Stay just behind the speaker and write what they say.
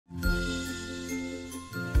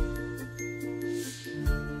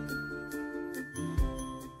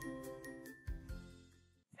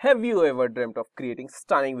Have you ever dreamt of creating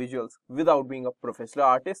stunning visuals without being a professional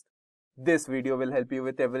artist? This video will help you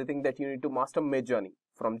with everything that you need to master Midjourney,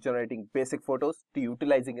 from generating basic photos to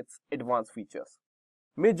utilizing its advanced features.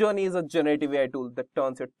 Midjourney is a generative AI tool that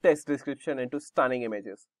turns your text description into stunning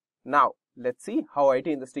images. Now, let's see how IT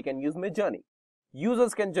industry can use Midjourney.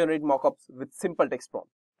 Users can generate mockups with simple text prompt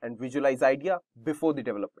and visualize idea before the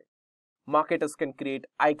development. Marketers can create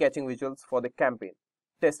eye-catching visuals for their campaign,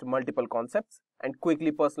 test multiple concepts, and quickly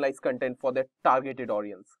personalize content for their targeted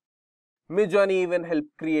audience. Midjourney even helps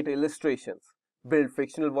create illustrations, build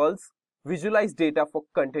fictional worlds, visualize data for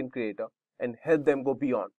content creator, and help them go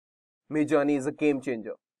beyond. Midjourney is a game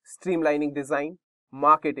changer, streamlining design,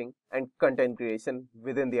 marketing, and content creation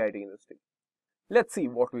within the IT industry. Let's see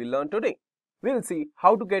what we learned today. We'll see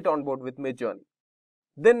how to get on board with Midjourney.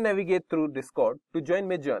 Then navigate through Discord to join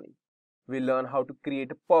Midjourney. We'll learn how to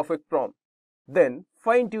create a perfect prompt. Then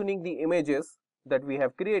fine-tuning the images that we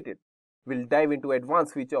have created. We'll dive into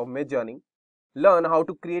advanced feature of Midjourney, learn how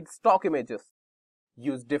to create stock images,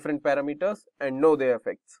 use different parameters and know their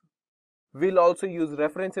effects. We'll also use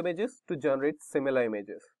reference images to generate similar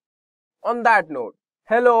images. On that note,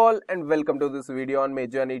 hello all and welcome to this video on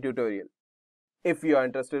Midjourney tutorial. If you are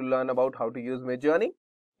interested to learn about how to use Midjourney,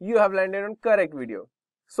 you have landed on correct video.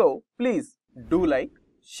 So please do like,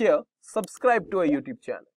 share, subscribe to our YouTube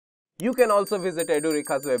channel. You can also visit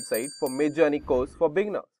Edureka's website for Midjourney course for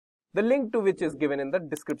beginners, the link to which is given in the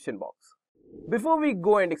description box. Before we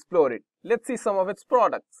go and explore it, let's see some of its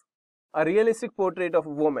products. A realistic portrait of a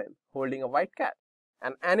woman holding a white cat,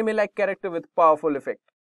 an anime-like character with powerful effect,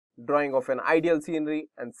 drawing of an ideal scenery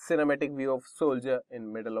and cinematic view of soldier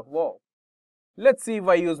in middle of war. Let's see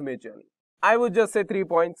why use Midjourney. I would just say 3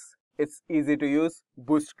 points. It's easy to use,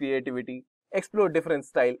 boost creativity, explore different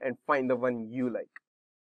style and find the one you like.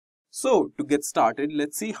 So to get started,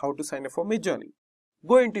 let's see how to sign up for Midjourney.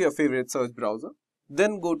 Go into your favorite search browser,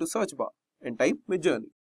 then go to search bar and type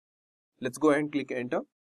Midjourney. Let's go ahead and click enter.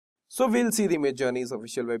 So we'll see the Midjourney's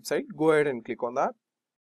official website. Go ahead and click on that.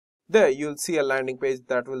 There you'll see a landing page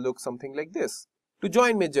that will look something like this. To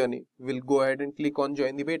join Midjourney, we'll go ahead and click on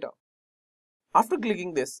join the beta. After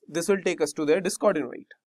clicking this will take us to their Discord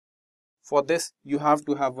invite. For this, you have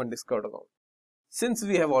to have one Discord account. Since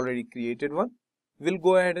we have already created one, we'll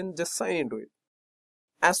go ahead and just sign into it.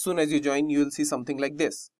 As soon as you join, you will see something like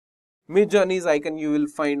this. Midjourney's icon you will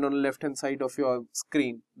find on the left hand side of your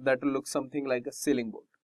screen that will look something like a sailing boat.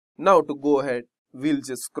 Now to go ahead, we'll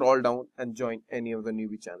just scroll down and join any of the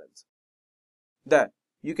newbie channels. There,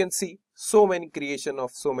 you can see so many creation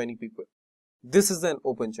of so many people. This is an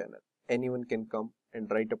open channel. Anyone can come and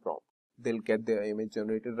write a prompt. They'll get their image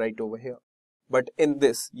generated right over here. But in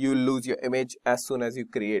this, you'll lose your image as soon as you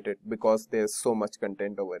create it because there's so much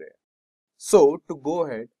content over here. So to go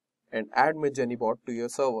ahead and add Midjourney bot to your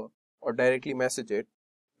server or directly message it,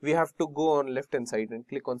 we have to go on left hand side and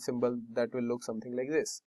click on symbol that will look something like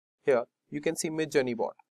this. Here you can see Midjourney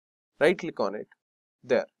bot. Right click on it.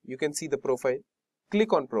 There you can see the profile.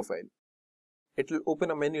 Click on profile. It will open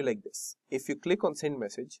a menu like this. If you click on send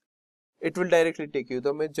message, it will directly take you to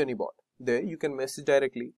the Midjourney bot. There you can message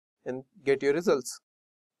directly and get your results.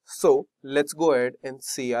 So let's go ahead and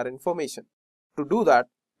see our information. To do that,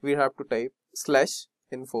 we have to type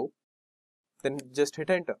 /info, then just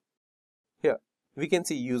hit enter. Here we can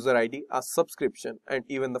see user ID, our subscription and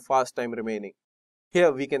even the fast time remaining.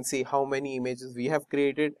 Here we can see how many images we have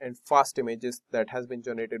created and fast images that has been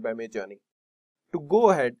generated by Midjourney. To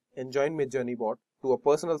go ahead and join Midjourney bot to a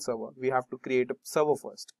personal server, we have to create a server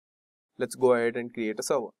first. Let's go ahead and create a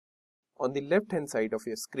server. On the left hand side of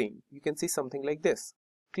your screen, you can see something like this.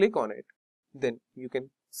 Click on it. Then you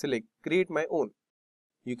can select create my own.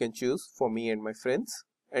 You can choose for me and my friends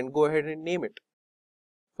and go ahead and name it.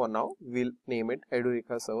 For now, we'll name it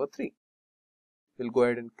Edureka server 3. We'll go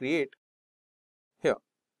ahead and create. Here,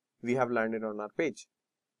 we have landed on our page.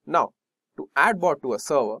 Now, to add bot to a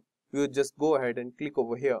server, we will just go ahead and click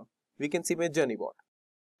over here. We can see Midjourney bot.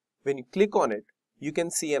 When you click on it, you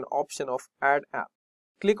can see an option of add app.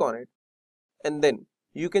 Click on it and then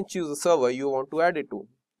you can choose a server you want to add it to.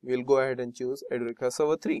 We'll go ahead and choose Edureka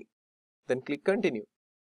server 3. Then click continue.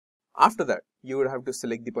 After that, you would have to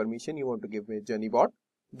select the permission you want to give Midjourney bot.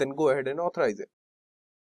 Then go ahead and authorize it.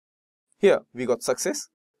 Here we got success.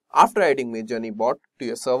 After adding Midjourney bot to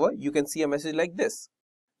your server, you can see a message like this.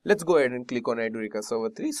 Let's go ahead and click on Edureka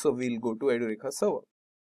server 3. So we'll go to Edureka server.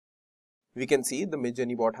 We can see the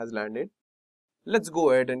Midjourney bot has landed. Let's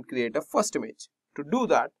go ahead and create a first image. To do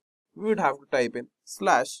that, we would have to type in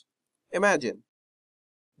 /imagine.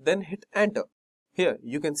 Then hit enter. Here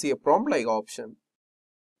you can see a prompt like option.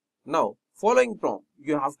 Now following prompt,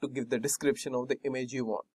 you have to give the description of the image you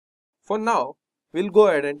want. For now, we'll go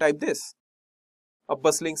ahead and type this. A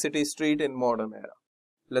bustling city street in modern era.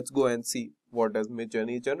 Let's go and see what does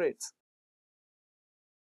Midjourney generates.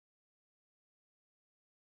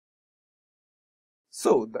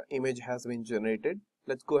 So the image has been generated.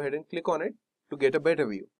 Let's go ahead and click on it to get a better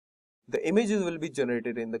view. The images will be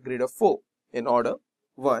generated in the grid of 4 in order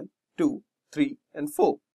 1, 2, 3 and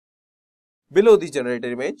 4. Below the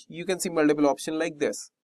generated image, you can see multiple options like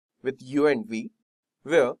this with U and V,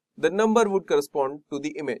 where the number would correspond to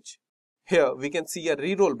the image. Here we can see a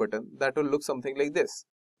reroll button that will look something like this.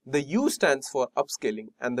 The U stands for upscaling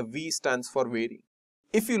and the V stands for vary.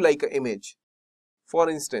 If you like an image, for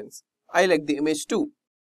instance, I like the image 2,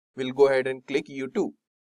 we'll go ahead and click U2.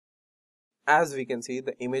 As we can see,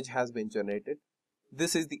 the image has been generated.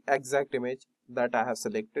 This is the exact image that I have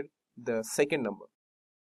selected, the second number.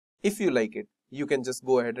 If you like it, you can just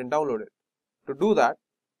go ahead and download it. To do that,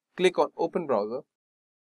 click on Open Browser.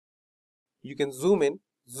 You can zoom in,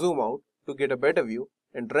 zoom out to get a better view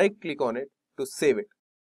and right click on it to save it.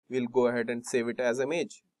 We'll go ahead and save it as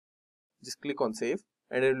image. Just click on Save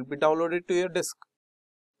and it will be downloaded to your disk.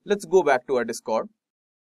 Let's go back to our Discord.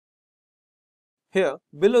 Here,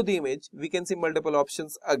 below the image, we can see multiple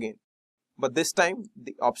options again, but this time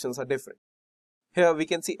the options are different. Here we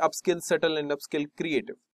can see Upscale Subtle and Upscale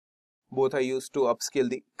Creative. Both are used to upscale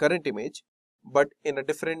the current image, but in a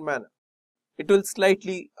different manner. It will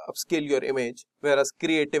slightly upscale your image, whereas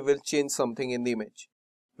Creative will change something in the image.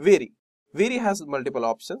 Vary. Vary has multiple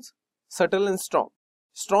options, Subtle and Strong.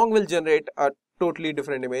 Strong will generate a totally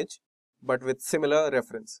different image, but with similar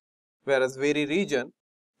reference. Whereas Vary region,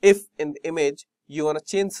 if in the image you want to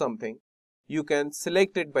change something, you can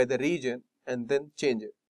select it by the region and then change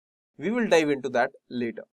it. We will dive into that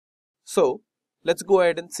later. So let's go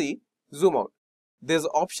ahead and see zoom out. There's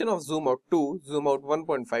an option of zoom out 2, zoom out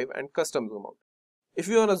 1.5 and custom zoom out. If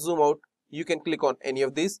you want to zoom out, you can click on any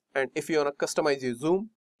of these, and if you want to customize your zoom,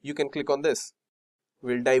 you can click on this.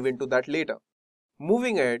 We'll dive into that later.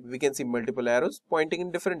 Moving ahead, we can see multiple arrows pointing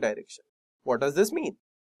in different directions. What does this mean?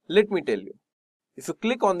 Let me tell you. If you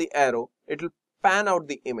click on the arrow, it will pan out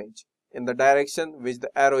the image in the direction which the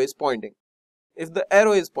arrow is pointing. If the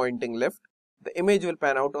arrow is pointing left, the image will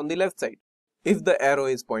pan out on the left side. If the arrow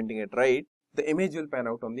is pointing at right, the image will pan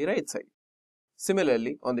out on the right side.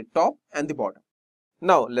 Similarly, on the top and the bottom.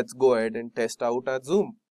 Now, let's go ahead and test out our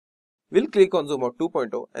zoom. We'll click on Zoom Out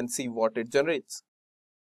 2.0 and see what it generates.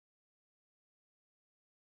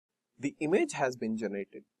 The image has been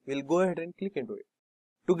generated. We'll go ahead and click into it.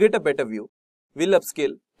 To get a better view, we'll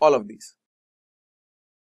upscale all of these.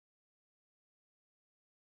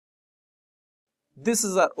 This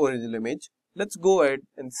is our original image. Let's go ahead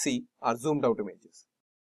and see our zoomed out images.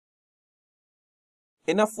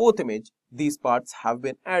 In our fourth image, these parts have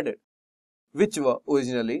been added, which were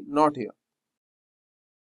originally not here.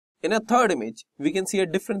 In our third image, we can see a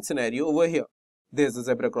different scenario over here. There's a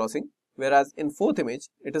zebra crossing, whereas in fourth image,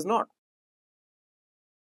 it is not.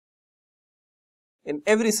 In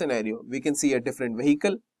every scenario, we can see a different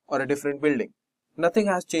vehicle or a different building. Nothing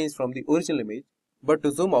has changed from the original image, but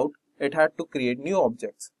to zoom out, it had to create new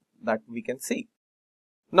objects that we can see.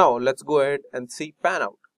 Now, let's go ahead and see pan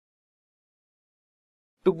out.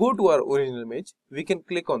 To go to our original image, we can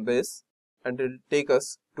click on this and it will take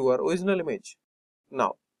us to our original image.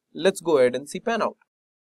 Now, let's go ahead and see pan out.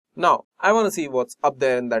 Now, I want to see what's up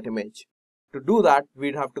there in that image. To do that,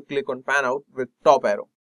 we'd have to click on pan out with top arrow.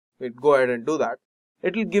 We'll go ahead and do that.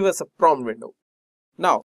 It will give us a prompt window.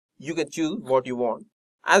 Now, you can choose what you want.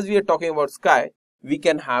 As we are talking about sky, we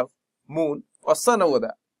can have moon or sun over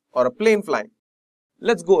there or a plane flying.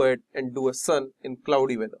 Let's go ahead and do a sun in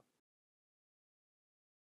cloudy weather.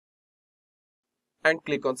 And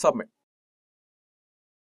click on submit.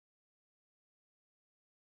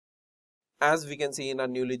 As we can see in our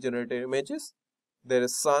newly generated images, there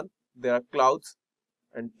is sun, there are clouds,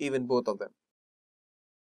 and even both of them.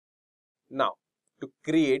 Now, to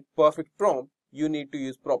create perfect prompt, you need to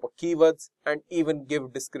use proper keywords and even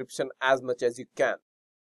give description as much as you can.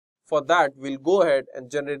 For that, we'll go ahead and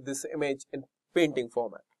generate this image in painting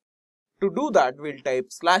format. To do that, we'll type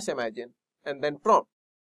 /imagine and then prompt.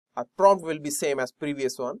 Our prompt will be same as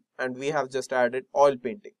previous one and we have just added oil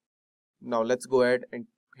painting. Now let's go ahead and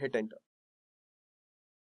hit enter.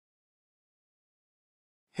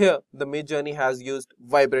 Here, the Midjourney has used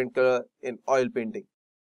vibrant color in oil painting.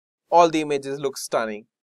 All the images look stunning.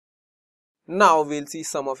 Now we'll see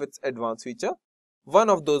some of its advanced feature. One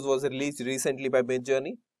of those was released recently by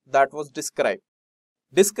Midjourney, that was Describe.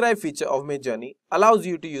 Describe feature of Midjourney allows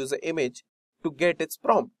you to use an image to get its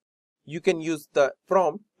prompt. You can use the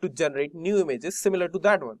prompt to generate new images similar to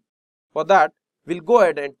that one. For that, We'll go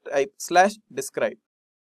ahead and type /describe.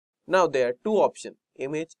 Now there are two options,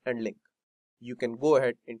 image and link. You can go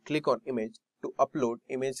ahead and click on image to upload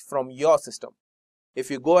image from your system. If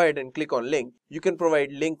you go ahead and click on link, you can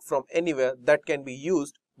provide link from anywhere that can be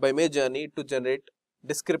used by Midjourney to generate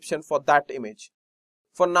description for that image.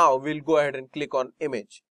 For now, we'll go ahead and click on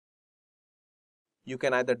image. You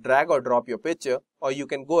can either drag or drop your picture, or you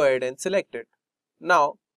can go ahead and select it.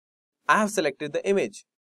 Now, I have selected the image.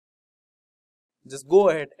 Just go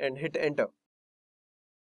ahead and hit enter.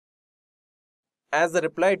 As a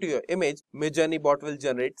reply to your image, Midjourney bot will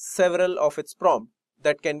generate several of its prompts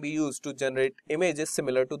that can be used to generate images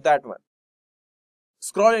similar to that one.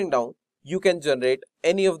 Scrolling down, you can generate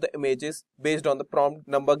any of the images based on the prompt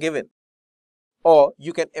number given. Or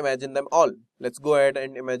you can imagine them all. Let's go ahead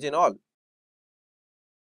and imagine all.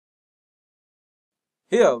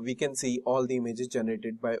 Here we can see all the images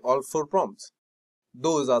generated by all 4 prompts.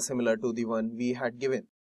 Those are similar to the one we had given.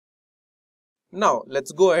 Now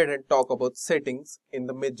let's go ahead and talk about settings in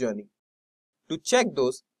the Midjourney. To check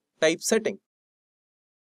those, type setting.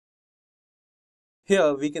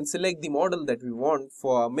 Here we can select the model that we want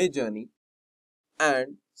for our Midjourney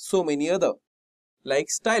and so many other, like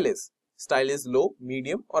style is. Style is low,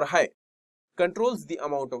 medium or high. Controls the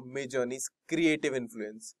amount of Midjourney's creative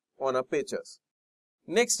influence on our pictures.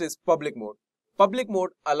 Next is public mode. Public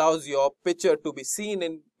mode allows your picture to be seen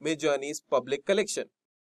in Midjourney's public collection.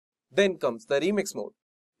 Then comes the remix mode.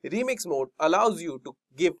 Remix mode allows you to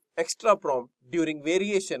give extra prompt during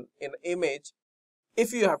variation in image.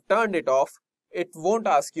 If you have turned it off, it won't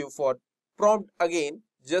ask you for prompt again,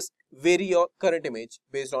 just vary your current image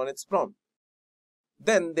based on its prompt.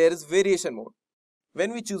 Then there is variation mode.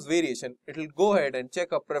 When we choose variation, it will go ahead and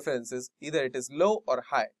check our preferences, either it is low or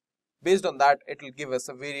high. Based on that, it will give us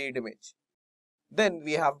a varied image. Then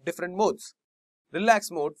we have different modes: relax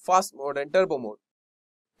mode, fast mode and turbo mode.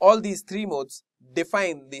 All these 3 modes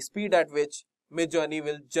define the speed at which Midjourney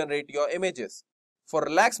will generate your images. For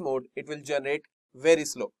relax mode, it will generate very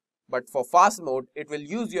slow. But for fast mode, it will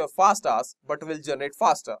use your fast hours but will generate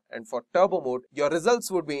faster. And for turbo mode, your results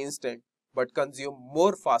would be instant but consume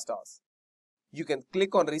more fast hours. You can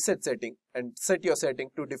click on reset setting and set your setting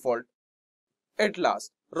to default. At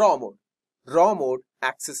last, raw mode. Raw mode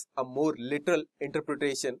accesses a more literal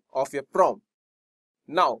interpretation of your prompt.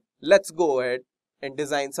 Now, let's go ahead and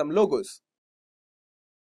design some logos.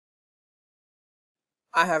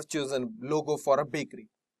 I have chosen logo for a bakery.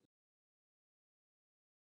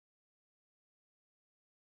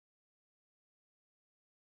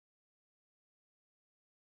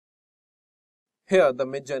 Here the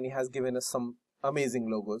Midjourney has given us some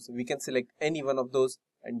amazing logos. We can select any one of those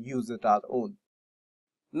and use it our own.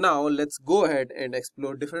 Now let's go ahead and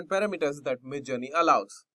explore different parameters that Midjourney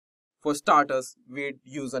allows. For starters, we'd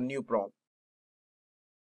use a new prompt.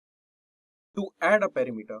 To add a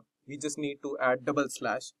parameter, we just need to add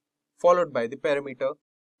 / followed by the parameter.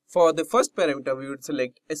 For the first parameter, we would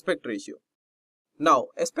select aspect ratio. Now,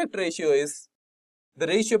 aspect ratio is the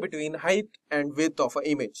ratio between height and width of an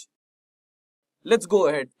image. Let's go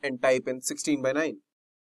ahead and type in 16:9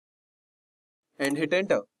 and hit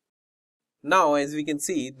enter. Now, as we can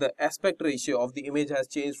see, the aspect ratio of the image has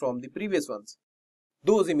changed from the previous ones.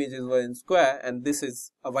 Those images were in square and this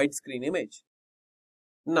is a widescreen image.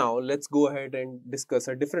 Now, let's go ahead and discuss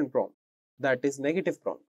a different prompt, that is negative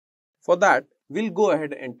prompt. For that, we'll go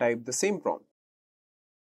ahead and type the same prompt.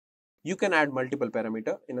 You can add multiple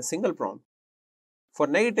parameters in a single prompt. For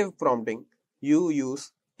negative prompting, you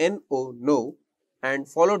use no and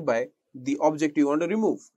followed by the object you want to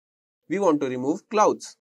remove. We want to remove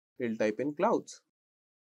clouds. We'll type in clouds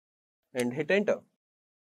and hit enter.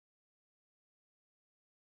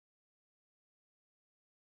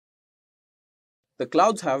 The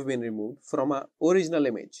clouds have been removed from our original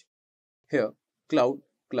image. Here, cloud,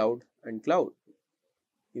 cloud and cloud.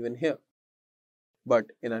 Even here. But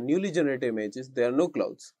in our newly generated images, there are no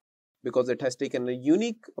clouds because it has taken a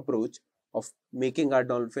unique approach of making our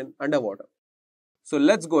dolphin underwater. So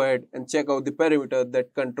let's go ahead and check out the parameter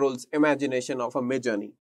that controls imagination of a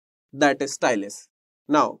Midjourney. That is stylist.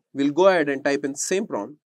 Now, we'll go ahead and type in same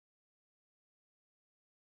prompt.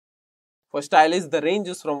 For stylist, the range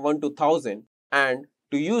is from 1 to 1000. And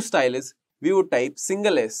to use stylist, we would type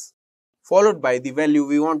S followed by the value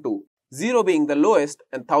we want to, 0 being the lowest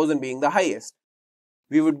and 1000 being the highest.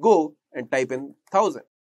 We would go and type in 1000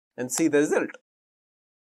 and see the result.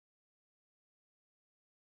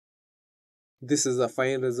 This is a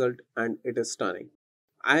fine result and it is stunning.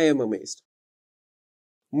 I am amazed.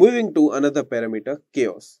 Moving to another parameter,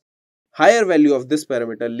 chaos. Higher value of this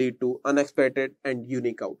parameter lead to unexpected and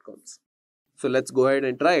unique outcomes. So let's go ahead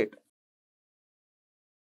and try it.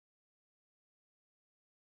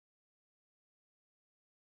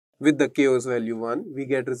 With the chaos value 1, we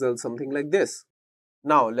get results something like this.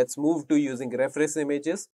 Now let's move to using reference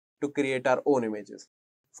images to create our own images.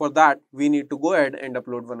 For that, we need to go ahead and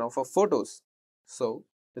upload one of our photos. So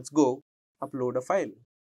let's go upload a file.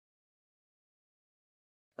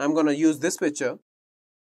 I'm gonna use this picture.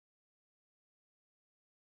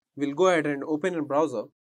 We'll go ahead and open in browser,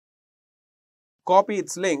 copy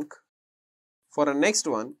its link. For our next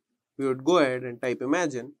one, we would go ahead and type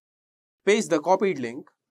imagine, paste the copied link,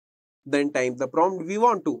 then type the prompt we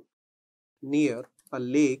want to. Near a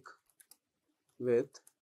lake with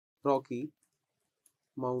rocky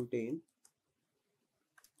mountain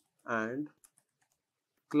and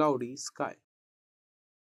cloudy sky.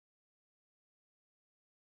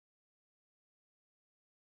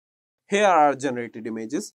 Here are our generated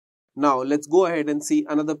images. Now let's go ahead and see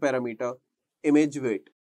another parameter, image weight.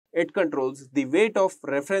 It controls the weight of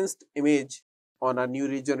referenced image on our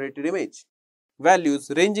newly generated image.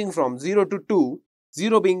 Values ranging from 0 to 2,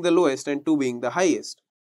 0 being the lowest and 2 being the highest.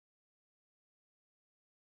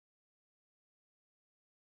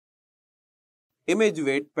 Image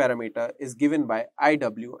weight parameter is given by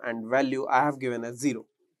IW and value I have given as 0.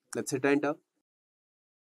 Let's hit enter.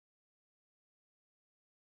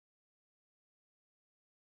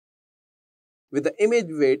 With the image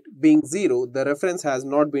weight being 0, the reference has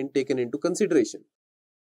not been taken into consideration.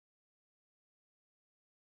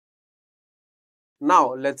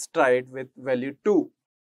 Now let's try it with value 2.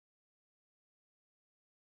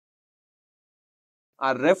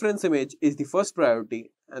 Our reference image is the first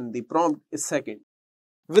priority and the prompt is second.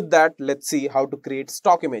 With that, let's see how to create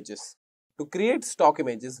stock images. To create stock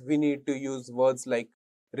images, we need to use words like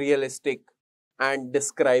realistic and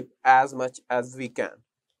describe as much as we can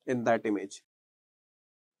in that image.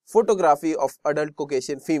 Photography of adult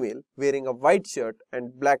Caucasian female wearing a white shirt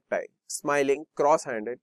and black tie, smiling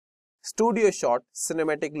cross-handed. Studio shot,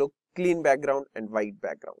 cinematic look, clean background and white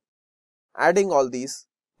background. Adding all these,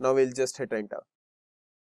 now we'll just hit enter.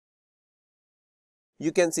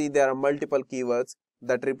 You can see there are multiple keywords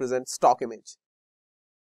that represent stock image.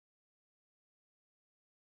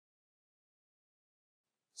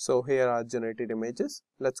 So here are generated images.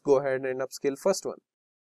 Let's go ahead and upscale first one.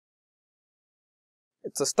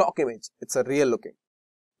 It's a stock image. It's a real looking.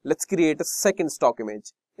 Let's create a second stock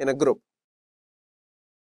image in a group.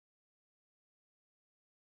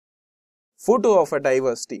 Photo of a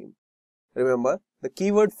diverse team. Remember the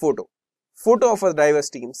keyword photo. Photo of a diverse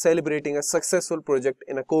team celebrating a successful project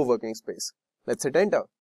in a co-working space. Let's hit enter.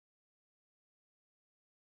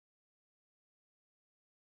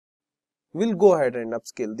 We'll go ahead and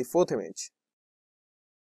upscale the fourth image.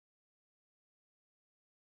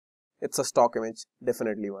 It's a stock image,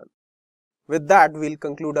 definitely one. With that, we'll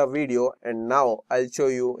conclude our video and now I'll show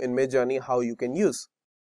you in Midjourney how you can use.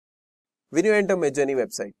 When you enter Midjourney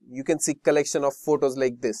website, you can see collection of photos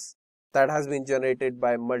like this that has been generated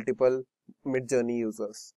by multiple Midjourney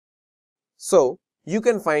users. So, you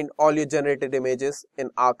can find all your generated images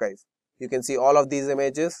in archive. You can see all of these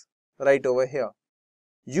images right over here.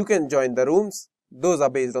 You can join the rooms, those are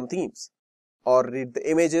based on themes, or read the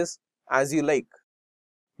images as you like.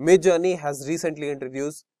 Midjourney has recently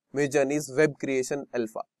introduced Midjourney's web creation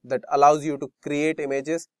alpha that allows you to create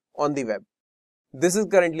images on the web. This is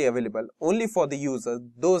currently available only for the users,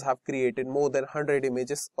 those have created more than 100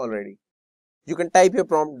 images already. You can type your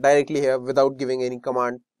prompt directly here without giving any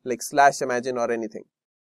command like /imagine or anything.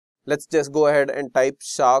 Let's just go ahead and type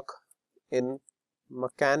shark in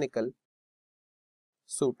mechanical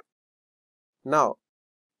suit. Now,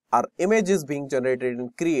 our image is being generated in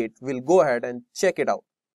Create. We'll go ahead and check it out.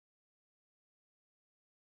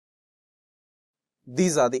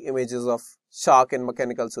 These are the images of shark in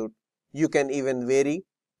mechanical suit. You can even vary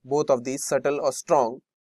both of these, subtle or strong,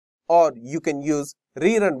 or you can use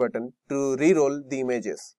rerun button to re-roll the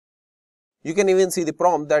images. You can even see the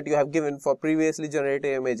prompt that you have given for previously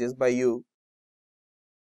generated images by you.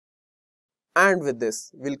 And with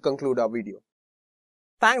this, we'll conclude our video.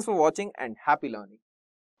 Thanks for watching and happy learning.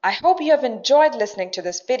 I hope you have enjoyed listening to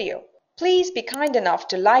this video. Please be kind enough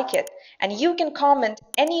to like it, and you can comment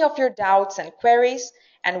any of your doubts and queries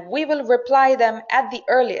and we will reply them at the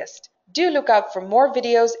earliest. Do look out for more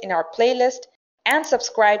videos in our playlist and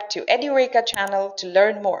subscribe to Edureka channel to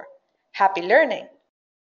learn more. Happy learning!